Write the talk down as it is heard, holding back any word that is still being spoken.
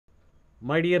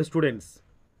My dear students,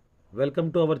 welcome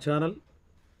to our channel.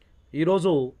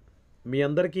 ఈరోజు మీ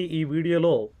అందరికీ ఈ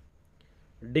వీడియోలో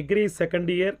degree second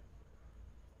year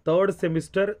third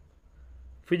semester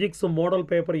physics model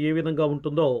paper ఏ విధంగా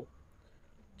ఉంటుందో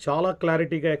చాలా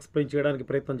క్లారిటీగా ఎక్స్ప్లెయిన్ చేయడానికి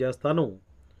ప్రయత్నం చేస్తాను.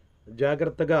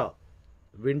 జాగ్రత్తగా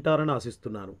వింటారని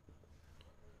ఆశిస్తున్నాను.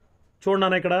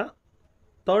 చూడండి, ఇక్కడ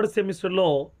థర్డ్ సెమిస్టర్లో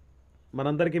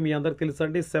మనందరికీ మీ అందరికీ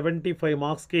తెలుసండి 75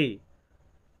 మార్క్స్కి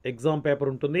ఎగ్జామ్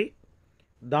పేపర్ ఉంటుంది.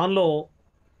 దానిలో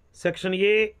సెక్షన్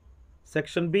ఏ,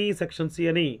 సెక్షన్ బి, సెక్షన్ సి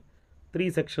అని 3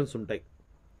 సెక్షన్స్ ఉంటాయి.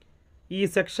 ఈ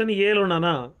సెక్షన్ ఏలోన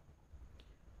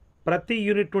ప్రతి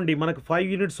యూనిట్ నుండి మనకు 5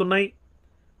 యూనిట్స్ ఉన్నాయి.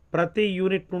 ప్రతి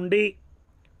యూనిట్ నుండి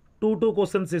 2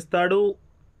 క్వశ్చన్స్ ఇస్తాడు.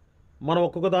 మనం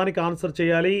ఒక్కొక్క దానికి ఆన్సర్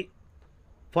చేయాలి.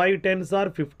 5 10s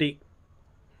ఆర్ 50.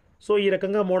 సో ఈ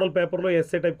రకంగా మోడల్ పేపర్లో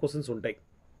ఎస్ఏ టైప్ క్వశ్చన్స్ ఉంటాయి.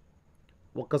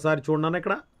 ఒక్కసారి చూడండి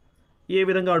ఇక్కడ ఏ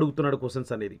విధంగా అడుగుతున్నాడు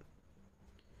క్వశ్చన్స్ అనేది.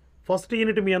 ఫస్ట్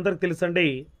యూనిట్ మీ అందరికి తెలుసండి,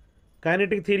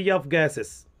 kinetic theory of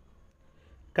gases.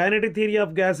 Kinetic theory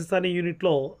of gases అనే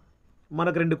యూనిట్లో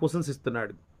మనకు 2 క్వశ్చన్స్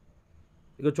ఇస్తున్నాడు.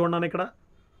 ఇక చూడండి ఇక్కడ,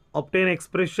 obtain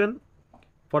expression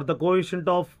for the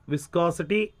coefficient of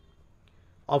viscosity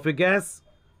of a gas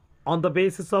on the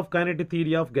basis of kinetic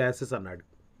theory of gases అన్నాడు.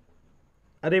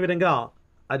 అదేవిధంగా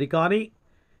అది కానీ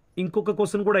ఇంకొక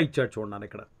క్వశ్చన్ కూడా ఇచ్చాడు. చూడండి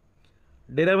ఇక్కడ,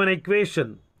 derive an equation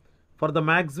for the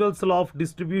Maxwell's law of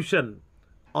distribution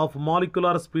of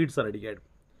molecular speeds అని అడిగాడు.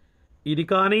 ఇది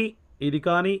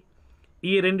కానీ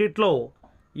ఈ రెండిట్లో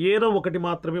ఏదో ఒకటి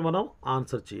మాత్రమే మనం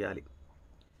ఆన్సర్ చేయాలి.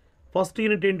 ఫస్ట్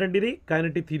యూనిట్ ఏంటంటే ఇది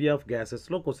కైనెటిక్ థియరీ ఆఫ్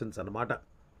గ్యాసెస్లో క్వశ్చన్స్ అన్నమాట.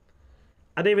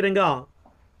 అదేవిధంగా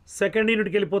సెకండ్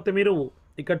యూనిట్కి వెళ్ళిపోతే మీరు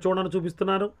ఇక్కడ చూడని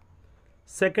చూపిస్తున్నాను.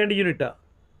 Second unit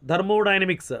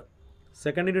thermodynamics.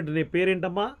 Second unit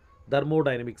పేరేంటమ్మా?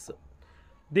 థర్మోడైనమిక్స్.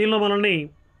 దీనిలో మనల్ని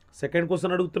సెకండ్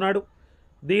క్వశ్చన్ అడుగుతున్నాడు.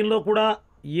 దీనిలో కూడా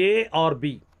ఏ ఆర్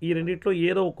బి ఈ రెండిట్లో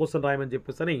ఏదో ఒక క్వశ్చన్ రాయమని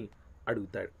చెప్పేసి అని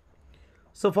అడుగుతాడు.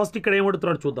 సో ఫస్ట్ ఇక్కడ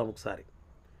ఏమడుగుతున్నాడు చూద్దాం ఒకసారి.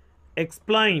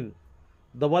 Explain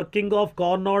the working of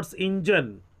కార్నాట్స్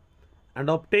engine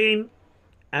and obtain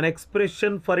an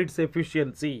expression for it's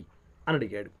efficiency అని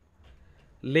అడిగాడు.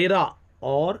 లేదా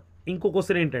ఆర్ ఇంకో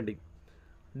క్వశ్చన్ ఏంటండి,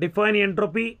 define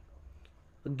entropy,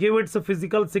 give it's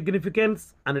physical significance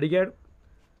అని అడిగాడు.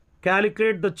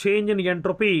 Calculate the change in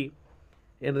entropy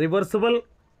in reversible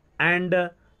and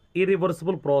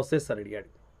irreversible process అని అడిగాడు.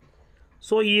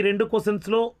 సో ఈ 2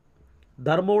 క్వశ్చన్స్లో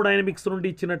థర్మోడైనమిక్స్ నుండి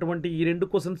ఇచ్చినటువంటి ఈ 2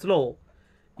 క్వశ్చన్స్లో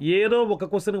ఏదో ఒక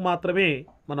క్వశ్చన్కి మాత్రమే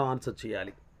మనం ఆన్సర్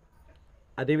చేయాలి.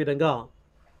 అదేవిధంగా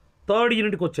థర్డ్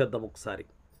యూనిట్కి వచ్చేద్దాం ఒకసారి.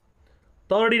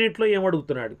 థర్డ్ యూనిట్లో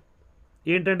ఏమడుగుతున్నాడు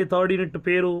ఏంటంటే, థర్డ్ యూనిట్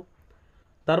పేరు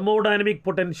thermodynamic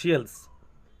potentials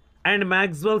and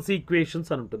Maxwell's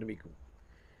equations అని ఉంటుంది. మీకు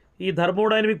ఈ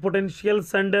thermodynamic potentials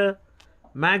and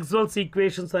Maxwell's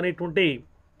equations అనేటువంటి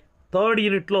థర్డ్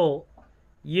యూనిట్లో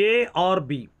ఏ ఆర్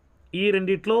బి ఈ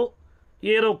రెండిట్లో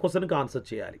ఏదో క్వశ్చన్కి ఆన్సర్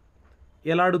చేయాలి.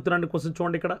 ఎలా అడుగుతున్నాడు క్వశ్చన్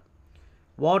చూడండి ఇక్కడ.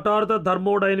 What are the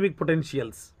thermodynamic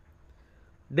potentials,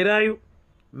 derive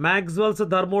Maxwell's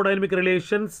thermodynamic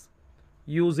relations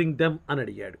using them అని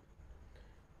అడిగాడు.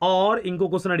 ఆర్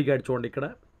ఇంకో క్వశ్చన్ అడిగాడు చూడండి ఇక్కడ,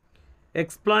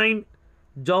 explain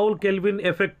joule kelvin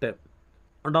effect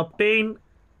and obtain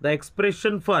the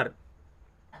expression for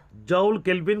joule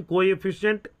kelvin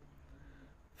coefficient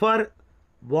for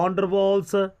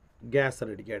వాండర్వాల్స్ gas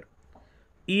అని అడిగాడు.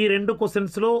 ఈ 2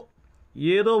 క్వశ్చన్స్లో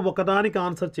ఏదో ఒకదానికి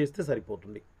ఆన్సర్ చేస్తే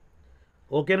సరిపోతుంది.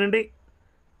 ఓకేనండి.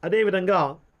 అదేవిధంగా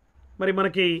మరి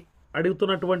మనకి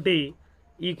అడుగుతున్నటువంటి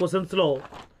ఈ క్వశ్చన్స్లో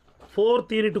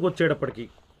 4th యూనిట్కి వచ్చేటప్పటికి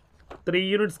 3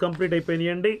 యూనిట్స్ కంప్లీట్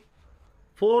అయిపోయినాయండి.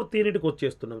 4th యూనిట్కి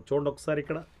వచ్చేస్తున్నాం. చూడండి ఒకసారి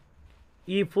ఇక్కడ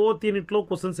ఈ 4th యూనిట్లో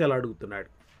క్వశ్చన్స్ ఎలా అడుగుతున్నాడు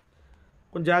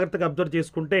కొంచెం జాగ్రత్తగా అబ్జర్వ్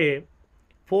చేసుకుంటే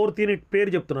 4th యూనిట్ పేరు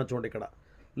చెప్తున్నా చూడండి ఇక్కడ,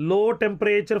 లో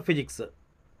టెంపరేచర్ ఫిజిక్స్.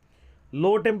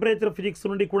 లో టెంపరేచర్ ఫిజిక్స్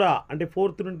నుండి కూడా అంటే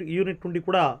 4th యూనిట్ నుండి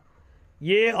కూడా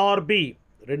ఏ ఆర్ బి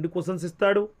 2 క్వశ్చన్స్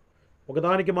ఇస్తాడు.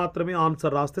 ఒకదానికి మాత్రమే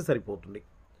ఆన్సర్ రాస్తే సరిపోతుంది.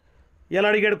 ఎలా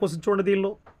అడిగాడు క్వశ్చన్ చూడండి.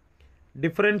 దీనిలో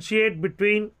differentiate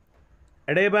between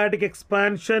adiabatic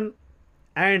expansion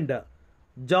and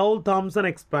joule Thomson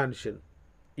expansion.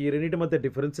 ఈ రెండింటి మధ్య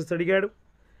డిఫరెన్సెస్ అడిగాడు.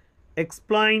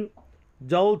 ఎక్స్ప్లెయిన్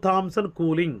జౌల్ థామ్సన్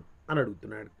కూలింగ్ అని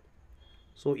అడుగుతున్నాడు.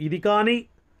 సో ఇది కానీ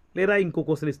లేదా ఇంకో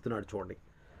క్వశ్చన్ ఇస్తున్నాడు చూడండి.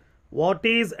 What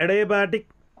is adiabatic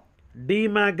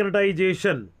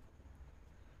డీమాగ్నటైజేషన్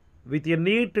with a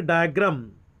neat diagram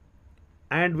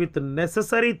and with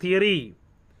necessary theory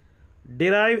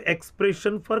derive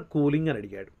expression for cooling అని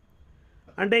అడిగాడు.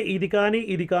 అంటే ఇది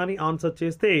కానీ ఆన్సర్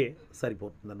చేస్తే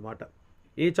సరిపోతుందన్నమాట.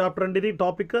 ఏ చాప్టర్ అండి ఇది?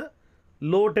 టాపిక్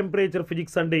లో టెంపరేచర్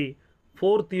ఫిజిక్స్ అండి,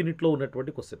 4th యూనిట్లో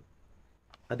ఉన్నటువంటి క్వశ్చన్.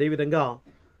 అదేవిధంగా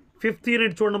 5th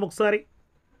యూనిట్ చూడండి ఒకసారి.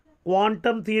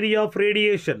 క్వాంటమ్ థియరీ ఆఫ్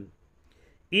రేడియేషన్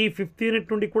ఈ 5th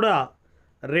యూనిట్ నుండి కూడా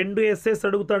 2 ఎస్సేస్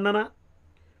అడుగుతాడనా,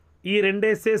 ఈ 2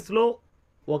 ఎస్సేస్లో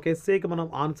ఒక ఎస్సేకి మనం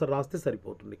ఆన్సర్ రాస్తే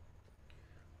సరిపోతుంది.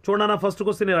 చూడనా, ఫస్ట్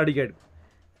క్వశ్చన్ నేను అడిగాడు,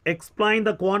 explain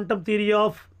the quantum theory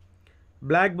of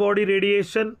black body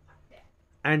radiation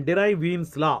and derive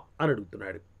veins లా అని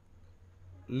అడుగుతున్నాడు.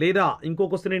 లేదా ఇంకో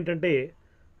క్వశ్చన్ ఏంటంటే,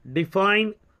 define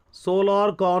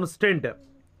solar constant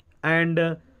and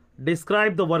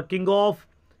describe the working of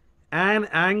an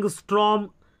angstrom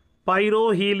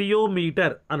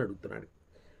పైరోహీలియోమీటర్ అని అడుగుతున్నాడు.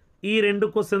 ఈ 2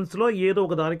 క్వశ్చన్స్లో ఏదో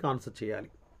ఒక దానికి ఆన్సర్ చేయాలి.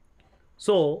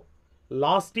 సో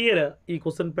లాస్ట్ ఇయర్ ఈ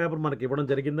క్వశ్చన్ పేపర్ మనకి ఇవ్వడం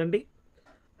జరిగిందండి.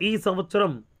 ఈ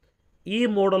సంవత్సరం ఈ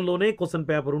మోడల్లోనే క్వశ్చన్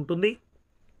పేపర్ ఉంటుంది.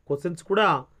 క్వశ్చన్స్ కూడా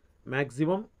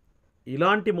మ్యాక్సిమం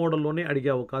ఇలాంటి మోడల్లోనే అడిగే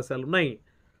అవకాశాలు ఉన్నాయి.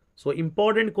 So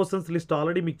important questions list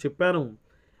already మీకు చెప్పాను,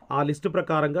 ఆ లిస్ట్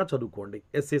ప్రకారంగా చదువుకోండి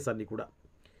ఎస్సేస్ అన్నీ కూడా.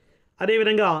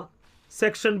 అదేవిధంగా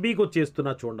సెక్షన్ బికి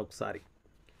వచ్చేస్తున్నా చూడండి ఒకసారి.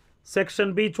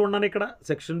 సెక్షన్ బి చూడండి, ఇక్కడ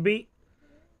సెక్షన్ బి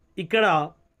ఇక్కడ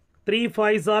 3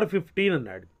 5s are 15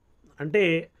 అన్నాడు. అంటే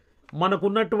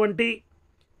మనకున్నటువంటి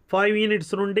 5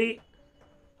 యూనిట్స్ నుండి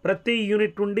ప్రతి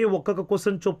యూనిట్ నుండి ఒక్కొక్క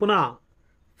క్వశ్చన్ చొప్పున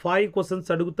 5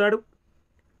 క్వశ్చన్స్ అడుగుతాడు.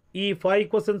 ఈ 5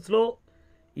 క్వశ్చన్స్లో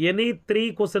ఎనీ 3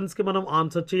 క్వశ్చన్స్కి మనం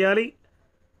ఆన్సర్ చేయాలి.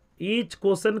 ఈచ్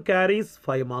క్వశ్చన్ క్యారీస్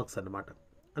 5 మార్క్స్ అన్నమాట.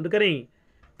 అందుకని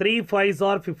 3 5s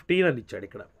are 15 అని ఇచ్చాడు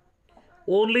ఇక్కడ.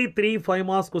 ఓన్లీ 3 5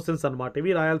 మార్క్స్ క్వశ్చన్స్ అనమాట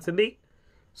ఇవి రాయాల్సింది.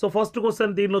 సో ఫస్ట్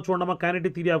క్వశ్చన్ దీనిలో చూడమ్మా,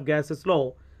 kinetic theory of గ్యాసెస్లో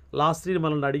last year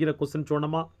మనల్ని అడిగిన క్వశ్చన్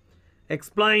చూడమ్మా,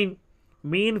 explain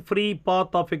mean free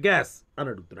path of a gas అని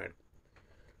అడుగుతున్నాడు.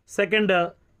 సెకండ్,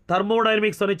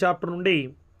 థర్మోడైనమిక్స్ అనే చాప్టర్ నుండి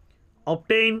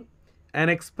obtain an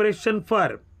expression for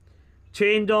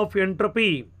change of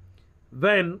entropy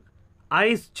when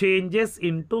ice changes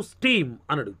into steam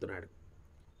అని అడుగుతున్నాడు.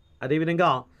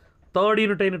 అదేవిధంగా థర్డ్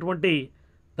యూనిట్ అయినటువంటి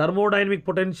thermodynamic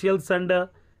potentials and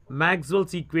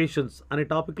Maxwell's equations అనే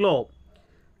టాపిక్లో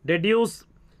డెడ్యూస్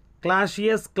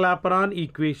క్లాసియస్ క్లాపరాన్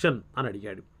ఈక్వేషన్ అని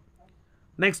అడిగాడు.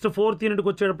 నెక్స్ట్ ఫోర్త్ యూనిట్కి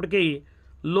వచ్చేటప్పటికి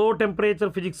లో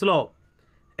టెంపరేచర్ ఫిజిక్స్లో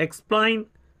explain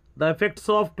the effects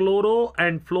of chloro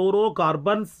and ఫ్లోరో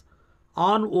carbons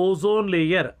on ozone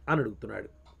layer అని అడుగుతున్నాడు.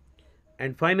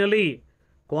 And finally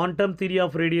quantum theory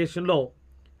of రేడియేషన్లో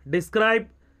describe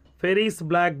ఫెరీస్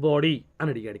black body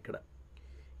అని అడిగాడు. ఇక్కడ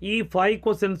ఈ 5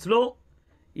 క్వశ్చన్స్లో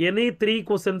ఎనీ 3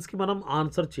 క్వశ్చన్స్కి మనం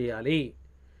ఆన్సర్ చేయాలి.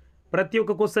 ప్రతి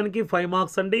ఒక్క క్వశ్చన్కి 5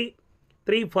 మార్క్స్ అండి.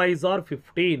 3 5s are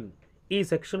 15. ఈ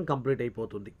సెక్షన్ కంప్లీట్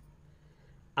అయిపోతుంది.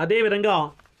 అదేవిధంగా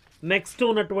నెక్స్ట్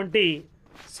ఉన్నటువంటి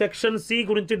సెక్షన్ సి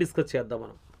గురించి డిస్కస్ చేద్దాం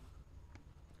మనం.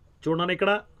 చూడండి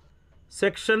ఇక్కడ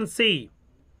సెక్షన్ సి,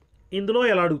 ఇందులో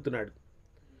ఎలా అడుగుతున్నాడు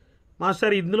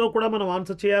మాస్టర్, ఇందులో కూడా మనం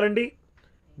ఆన్సర్ చేయాలండి.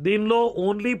 దీనిలో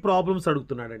ఓన్లీ ప్రాబ్లమ్స్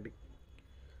అడుగుతున్నాడండి.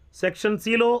 సెక్షన్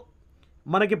సిలో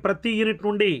మనకి ప్రతి యూనిట్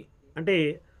నుండి, అంటే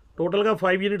టోటల్గా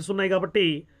 5 యూనిట్స్ ఉన్నాయి కాబట్టి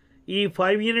ఈ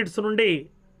 5 యూనిట్స్ నుండి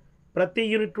ప్రతి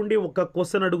యూనిట్ నుండి ఒక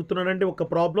క్వశ్చన్ అడుగుతున్నాడండి, ఒక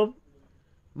ప్రాబ్లం.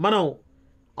 మనం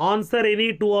answer any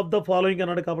 2 of the following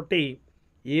అన్నాడు కాబట్టి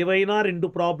ఏవైనా 2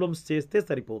 ప్రాబ్లమ్స్ చేస్తే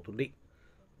సరిపోతుంది.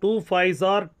 2 5s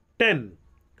are 10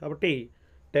 కాబట్టి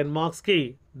 10 మార్క్స్కి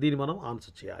దీన్ని మనం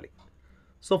ఆన్సర్ చేయాలి.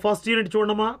 సో ఫస్ట్ యూనిట్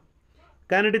చూడమ్మా,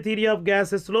 కైనెటిక్ థియరీ ఆఫ్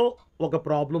గ్యాసెస్లో ఒక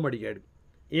ప్రాబ్లం అడిగాడు.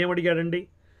 ఏమడిగాడండి,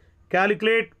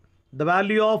 calculate the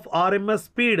value of RMS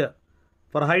speed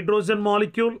for hydrogen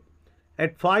molecule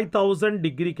at 5000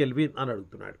 degree kelvin అని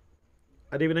అడుగుతున్నాడు.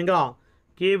 అదేవిధంగా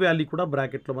కే వాల్యూ కూడా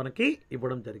బ్రాకెట్లో మనకి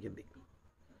ఇవ్వడం జరిగింది.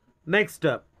 నెక్స్ట్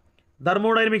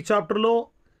థర్మోడైనమిక్ చాప్టర్లో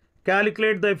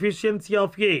calculate the efficiency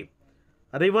of A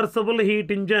reversible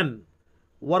heat engine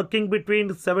working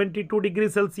between 72 degree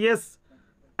Celsius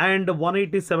and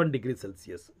 187 degree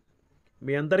Celsius.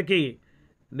 మీ అందరికీ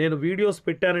నేను వీడియోస్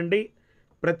పెట్టానండి.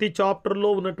 ప్రతి చాప్టర్లో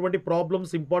ఉన్నటువంటి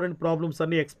ప్రాబ్లమ్స్, ఇంపార్టెంట్ ప్రాబ్లమ్స్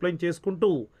అన్నీ ఎక్స్ప్లెయిన్ చేసుకుంటూ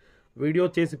వీడియో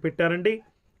చేసి పెట్టానండి.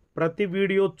 ప్రతి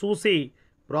వీడియో చూసి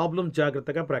ప్రాబ్లమ్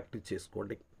జాగ్రత్తగా ప్రాక్టీస్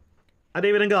చేసుకోండి.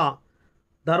 అదేవిధంగా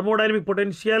థర్మోడైనమిక్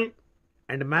పొటెన్షియల్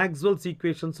అండ్ మ్యాక్స్వెల్స్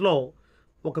ఈక్వేషన్స్లో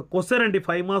ఒక క్వశ్చన్ అండి,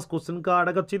 5 మార్క్స్ క్వశ్చన్గా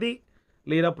అడగచ్చు ఇది,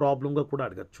 లేదా ప్రాబ్లంగా కూడా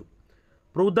అడగచ్చు.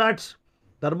 ప్రూవ్ దాట్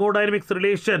థర్మోడైనమిక్స్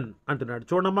రిలేషన్ అంటున్నాడు.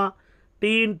 చూడమ్మా,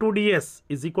 tea into DS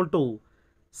is equal to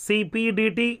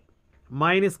సిపిడిటి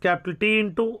minus capital T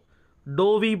into do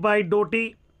we by do tea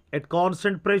at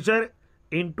constant pressure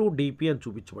into DP అని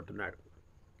చూపించబట్టున్నాడు.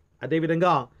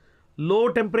 అదేవిధంగా లో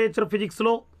టెంపరేచర్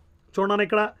ఫిజిక్స్లో చూడండి,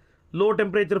 ఇక్కడ లో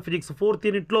టెంపరేచర్ ఫిజిక్స్ 4th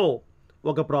యూనిట్లో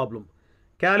ఒక problem,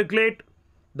 calculate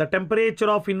the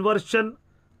temperature of inversion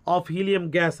of helium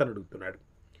gas అని అడుగుతున్నాడు.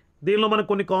 దీనిలో మనకు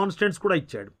కొన్ని కాన్స్టెంట్స్ కూడా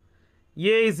ఇచ్చాడు.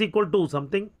 ఏ is equal to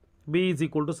something, B is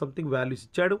equal to something values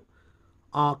ఇచ్చాడు.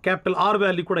 క్యాపిటల్ ఆర్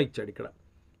వాల్యూ కూడా ఇచ్చాడు. ఇక్కడ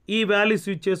ఈ వాల్యూస్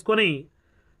యూజ్ చేసుకొని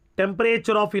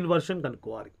టెంపరేచర్ ఆఫ్ ఇన్వర్షన్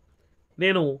కనుక్కోవాలి.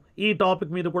 నేను ఈ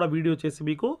టాపిక్ మీద కూడా వీడియో చేసి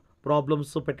మీకు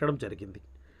ప్రాబ్లమ్స్ పెట్టడం జరిగింది.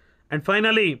 And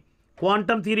finally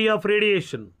quantum theory of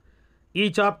radiation ఈ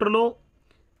చాప్టర్లో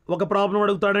ఒక problem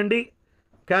అడుగుతాడండి.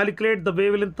 Calculate the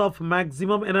wave length of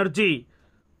maximum energy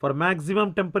for maximum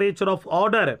temperature of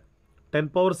order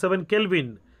 10⁻⁷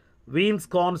 kelvin, veins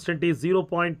constant ఈ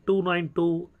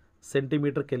 0.292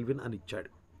 సెంటీమీటర్ కెల్విన్ అని ఇచ్చాడు.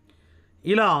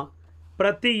 ఇలా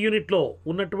ప్రతి యూనిట్లో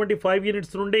ఉన్నటువంటి 5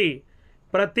 యూనిట్స్ నుండి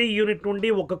ప్రతి యూనిట్ నుండి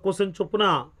ఒక క్వశ్చన్ చొప్పున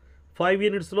 5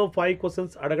 యూనిట్స్లో 5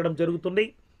 క్వశ్చన్స్ అడగడం జరుగుతుంది.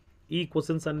 ఈ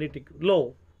క్వశ్చన్స్ అన్నిటిలో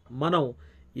మనం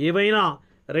ఏవైనా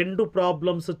 2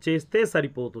 ప్రాబ్లమ్స్ చేస్తే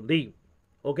సరిపోతుంది.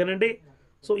 ఓకేనండి.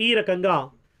 సో ఈ రకంగా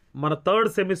మన 3rd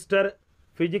semester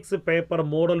physics paper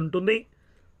model ఉంటుంది.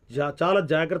 చాలా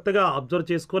జాగ్రత్తగా అబ్జర్వ్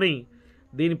చేసుకొని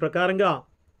దీని ప్రకారంగా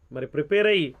మరి ప్రిపేర్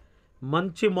అయ్యి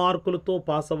మంచి మార్కులతో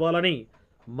పాస్ అవ్వాలని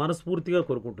మనస్ఫూర్తిగా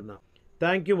కోరుకుంటున్నా.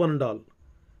 Thank you one and all.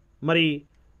 మరి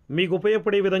మీకు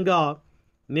ఉపయోగపడే విధంగా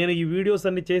నేను ఈ వీడియోస్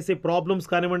అన్ని చేసి ప్రాబ్లమ్స్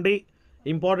కానివ్వండి,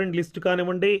 ఇంపార్టెంట్ లిస్ట్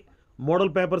కానివ్వండి,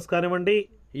 మోడల్ పేపర్స్ కానివ్వండి,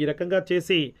 ఈ రకంగా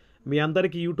చేసి మీ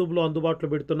అందరికీ యూట్యూబ్లో అందుబాటులో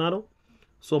పెడుతున్నాను.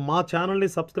 సో మా ఛానల్ని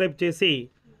సబ్స్క్రైబ్ చేసి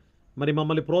మరి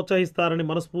మమ్మల్ని ప్రోత్సహిస్తారని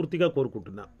మనస్ఫూర్తిగా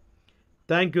కోరుకుంటున్నా.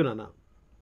 థ్యాంక్ యూ నాన్న.